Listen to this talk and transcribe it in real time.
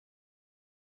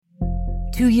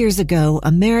2 years ago,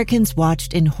 Americans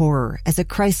watched in horror as a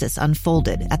crisis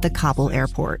unfolded at the Kabul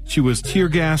airport. She was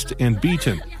tear-gassed and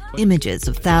beaten. Images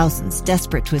of thousands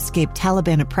desperate to escape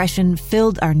Taliban oppression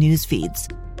filled our news feeds.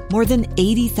 More than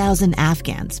 80,000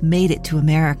 Afghans made it to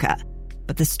America.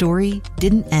 But the story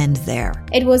didn't end there.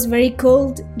 It was very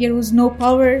cold. There was no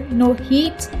power, no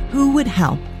heat. Who would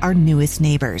help our newest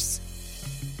neighbors?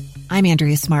 I'm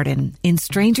Andrea Smartin. In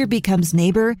Stranger Becomes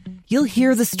Neighbor, you'll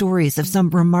hear the stories of some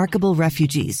remarkable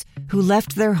refugees who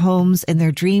left their homes and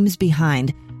their dreams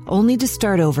behind, only to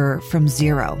start over from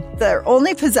zero. Their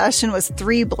only possession was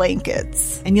 3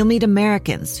 blankets. And you'll meet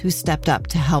Americans who stepped up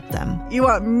to help them. You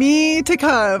want me to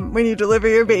come when you deliver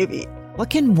your baby. What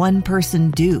can one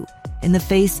person do in the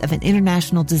face of an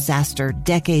international disaster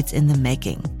decades in the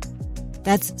making?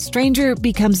 That's Stranger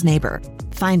Becomes Neighbor.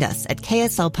 Find us at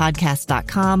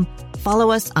kslpodcast.com.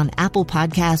 Follow us on Apple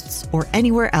Podcasts or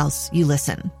anywhere else you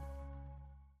listen.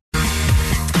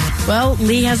 Well,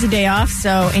 Lee has a day off,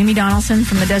 so Amy Donaldson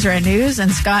from the Deseret News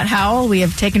and Scott Howell, we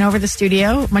have taken over the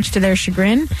studio, much to their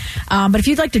chagrin. But if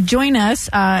you'd like to join us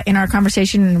in our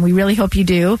conversation, and we really hope you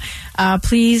do,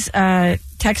 please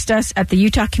text us at the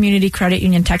Utah Community Credit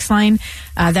Union text line.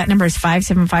 That number is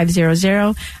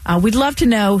 57500. We'd love to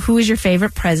know who is your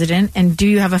favorite president, and do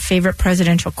you have a favorite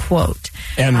presidential quote?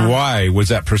 And why was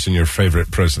that person your favorite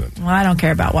president? Well, I don't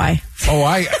care about why.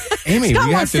 Amy,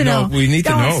 we have to know. We need to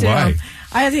know why.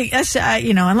 I think that's,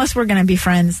 unless we're going to be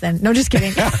friends, then. No, just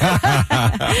kidding.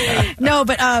 No,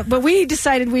 but we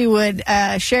decided we would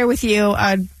share with you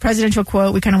a presidential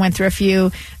quote. We kind of went through a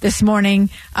few this morning.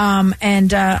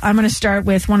 And I'm going to start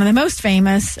with one of the most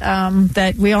famous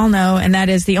that we all know, and that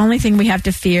is, "The only thing we have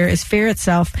to fear is fear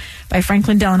itself," by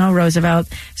Franklin Delano Roosevelt.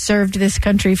 Served this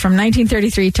country from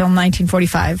 1933 till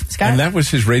 1945. Scott? And that was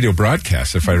his radio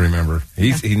broadcast, if I remember.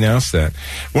 He announced that.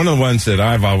 One of the ones that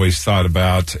I've always thought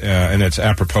about, and it's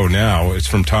apropos now, it's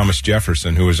from Thomas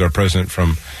Jefferson, who was our president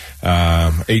from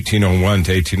 1801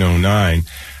 to 1809.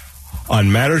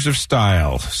 "On matters of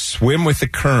style, swim with the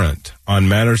current. On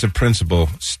matters of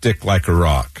principle, stick like a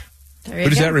rock." Who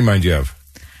does that remind you of?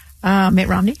 Mitt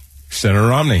Romney. Senator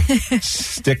Romney.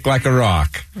 Stick like a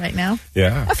rock. Right now?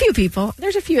 Yeah. A few people.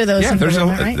 There's a few of those. Yeah,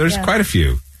 there's quite a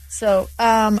few. So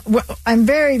I'm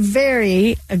very,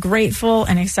 very grateful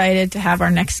and excited to have our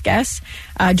next guest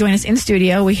join us in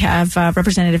studio. We have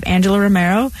Representative Angela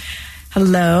Romero.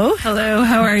 Hello. Hello,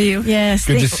 how are you? Yes.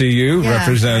 Good to see you,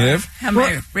 Representative. Have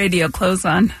my radio clothes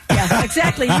on. Yeah,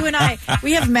 exactly. You and I,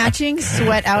 we have matching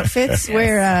sweat outfits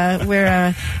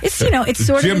where it's, it's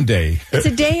sort Gym of day. It's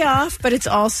a day off, but it's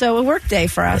also a work day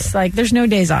for us. Like, there's no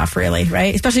days off really,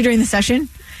 right? Especially during the session.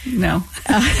 No.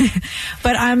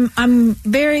 But I'm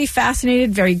very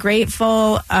fascinated, very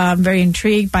grateful, very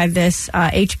intrigued by this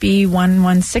HB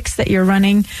 116 that you're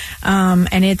running.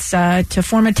 And it's to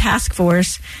form a task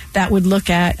force that would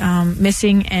look at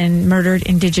missing and murdered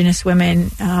indigenous women,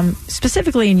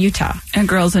 specifically in Utah. And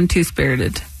girls in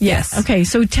Two-Spirited. Yes. Okay,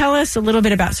 so tell us a little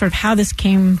bit about sort of how this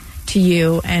came to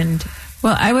you. And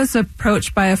well, I was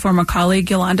approached by a former colleague,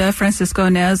 Yolanda Francisco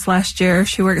Nez, last year.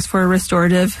 She works for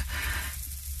Restorative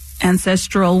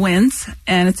Ancestral Winds,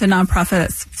 and it's a nonprofit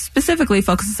that specifically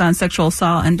focuses on sexual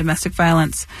assault and domestic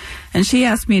violence. And she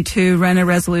asked me to run a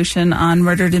resolution on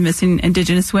murdered and missing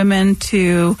Indigenous women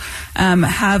to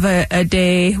have a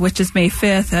day, which is May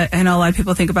 5th. I know a lot of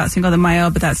people think about Cinco de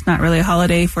Mayo, but that's not really a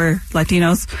holiday for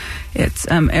Latinos. It's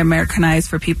Americanized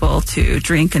for people to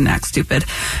drink and act stupid.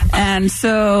 And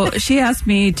so she asked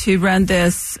me to run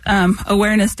this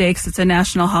awareness day because it's a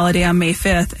national holiday on May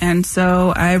 5th. And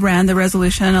so I ran the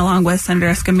resolution along with Senator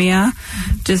Escamilla,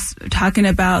 just talking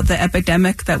about the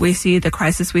epidemic that we see, the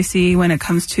crisis we see when it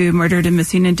comes to murdered and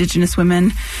missing Indigenous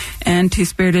women and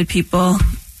Two-Spirited people.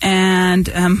 And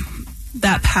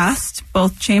that passed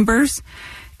both chambers.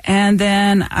 And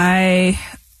then I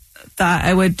thought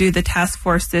I would do the task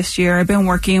force this year. I've been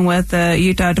working with the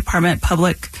Utah Department of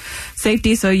Public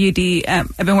Safety, so UD.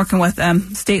 I've been working with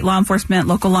state law enforcement,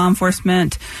 local law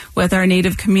enforcement, with our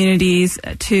Native communities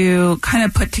to kind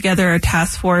of put together a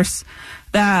task force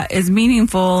that is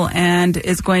meaningful and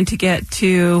is going to get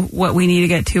to what we need to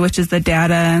get to, which is the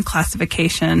data and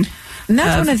classification. And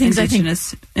that's one of the things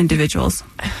Indigenous individuals.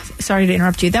 Sorry to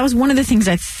interrupt you. That was one of the things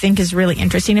I think is really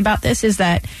interesting about this, is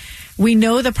that we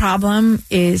know the problem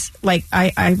is, like,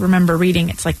 I remember reading,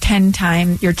 it's like 10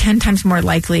 times, you're 10 times more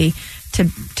likely to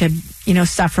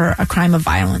suffer a crime of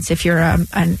violence if you're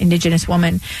an Indigenous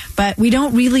woman. But we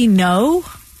don't really know,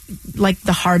 like,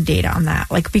 the hard data on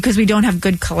that, like, because we don't have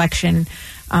good collection.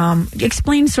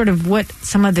 Explain sort of what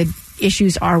some of the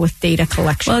issues are with data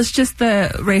collection? Well, it's just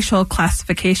the racial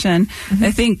classification. Mm-hmm.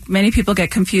 I think many people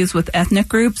get confused with ethnic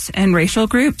groups and racial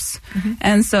groups. Mm-hmm.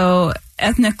 And so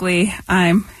ethnically,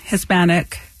 I'm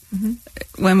Hispanic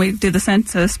when we do the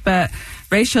census, but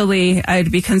racially, I'd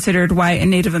be considered white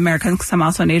and Native American because I'm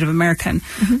also Native American.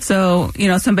 Mm-hmm. So,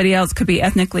 somebody else could be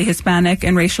ethnically Hispanic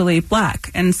and racially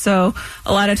black. And so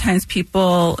a lot of times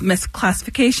people miss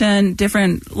classification.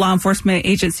 Different law enforcement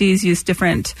agencies use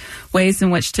different ways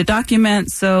in which to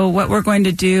document. So what we're going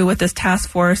to do with this task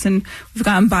force, and we've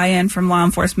gotten buy-in from law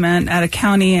enforcement at a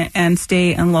county and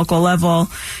state and local level,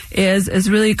 is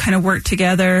really kind of work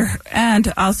together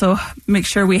and also make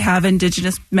sure we have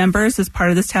indigenous members as part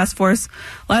of this task force.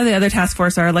 A lot of the other task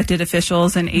force are elected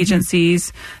officials and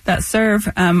agencies that serve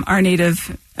our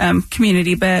Native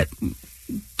community, but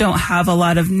don't have a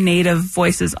lot of Native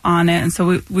voices on it. And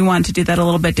so we want to do that a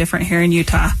little bit different here in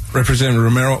Utah. Representative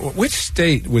Romero, which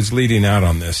state was leading out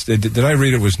on this? Did I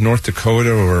read it was North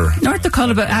Dakota or? North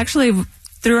Dakota, but actually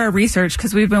through our research,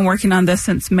 because we've been working on this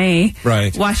since May,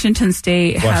 right. Washington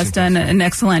State has done an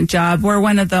excellent job. We're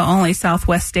one of the only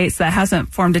Southwest states that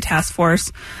hasn't formed a task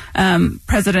force.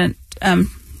 President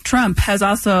Trump has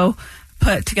also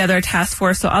put together a task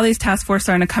force, so all these task forces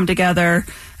are going to come together.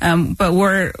 But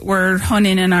we're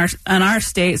honing in on our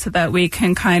state so that we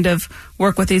can kind of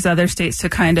work with these other states to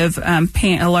kind of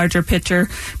paint a larger picture,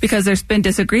 because there's been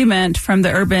disagreement from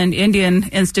the Urban Indian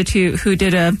Institute, who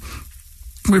did a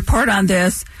report on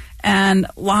this, and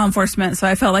law enforcement. So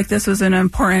I felt like this was an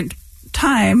important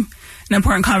time, an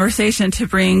important conversation to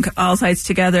bring all sides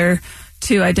together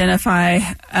to identify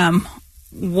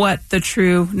what the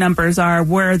true numbers are,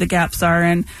 where the gaps are,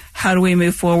 and how do we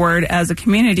move forward as a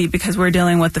community, because we're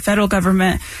dealing with the federal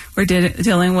government, we're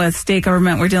dealing with state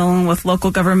government, we're dealing with local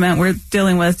government, we're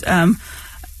dealing with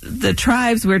the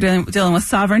tribes, we're dealing with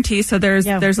sovereignty. So there's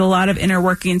a lot of inner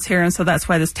workings here, and so that's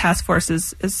why this task force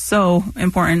is so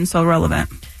important and so relevant.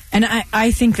 And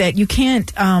I think that you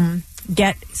can't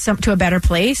get to a better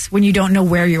place when you don't know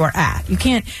where you are at. You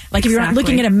can't, like, if you're not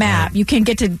looking at a map, you can't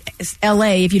get to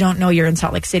LA if you don't know you're in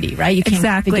Salt Lake City, right? You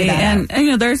can't figure that out.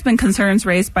 And there's been concerns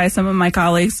raised by some of my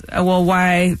colleagues. Well,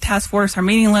 why task force are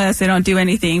meaningless? They don't do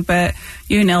anything. But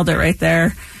you nailed it right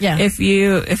there. Yeah. If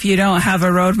you don't have a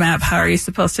roadmap, how are you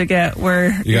supposed to get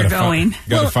where you're going? You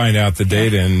got to find out the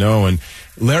data and know. And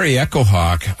Larry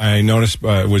Echohawk, I noticed,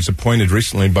 was appointed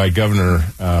recently by Governor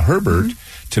Herbert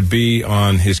to be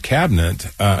on his cabinet.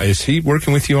 Is he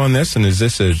working with you on this, and is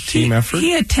this a team effort?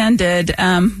 He attended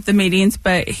the meetings,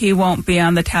 but he won't be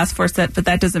on the task force. But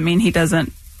that doesn't mean he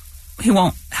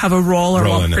won't have a role or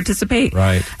won't participate.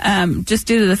 Right. Just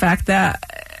due to the fact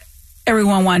that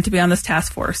everyone wanted to be on this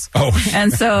task force. Oh.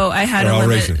 And so I had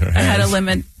to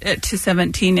limit it to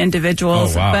 17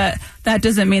 individuals. Oh, wow. But that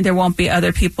doesn't mean there won't be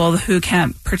other people who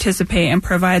can't participate and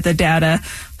provide the data.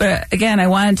 But again, I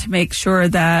wanted to make sure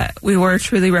that we were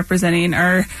truly representing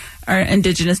our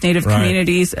indigenous Native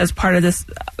communities as part of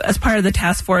the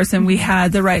task force, and we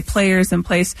had the right players in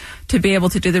place to be able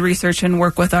to do the research and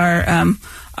work with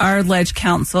our ledge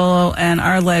council and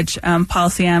our ledge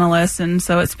policy analysts. And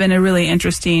so it's been a really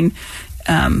interesting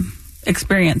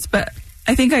experience. But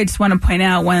I think I just want to point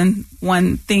out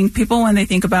one thing. People, when they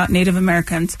think about Native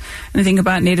Americans and they think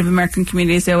about Native American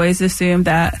communities, they always assume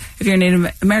that if you're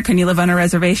Native American, you live on a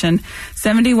reservation.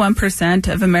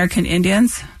 71% of American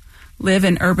Indians live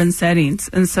in urban settings.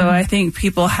 And so I think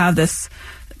people have this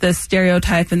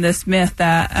stereotype and this myth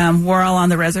that we're all on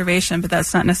the reservation, but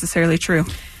that's not necessarily true.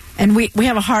 And we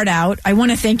have a heart out. I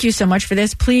want to thank you so much for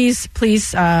this. Please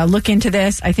look into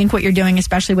this. I think what you're doing,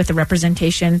 especially with the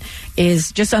representation,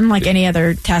 is just unlike any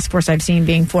other task force I've seen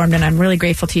being formed, and I'm really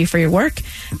grateful to you for your work.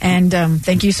 And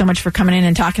thank you so much for coming in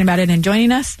and talking about it and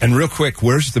joining us. And real quick,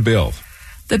 where's the bill?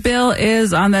 The bill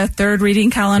is on the third reading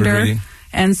calendar,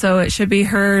 and so it should be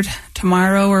heard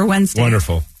tomorrow or Wednesday.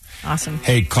 Wonderful. Awesome.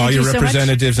 Hey, call your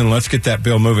representatives and let's get that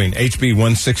bill moving. HB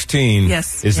 116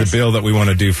 is the bill that we want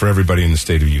to do for everybody in the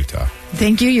state of Utah.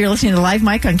 Thank you. You're listening to Live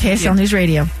Mike on KSL News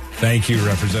Radio. Thank you,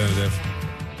 Representative.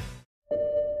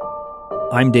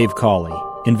 I'm Dave Cawley,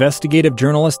 investigative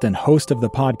journalist and host of the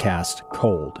podcast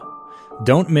Cold.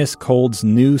 Don't miss Cold's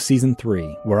new Season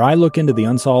 3, where I look into the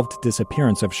unsolved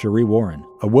disappearance of Cherie Warren,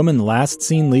 a woman last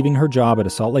seen leaving her job at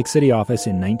a Salt Lake City office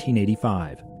in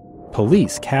 1985.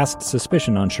 Police cast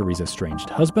suspicion on Cherie's estranged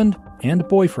husband and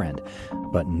boyfriend,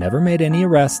 but never made any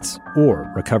arrests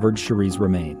or recovered Cherie's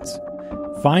remains.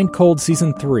 Find Cold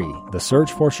Season 3, The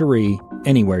Search for Cherie,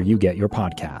 anywhere you get your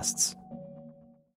podcasts.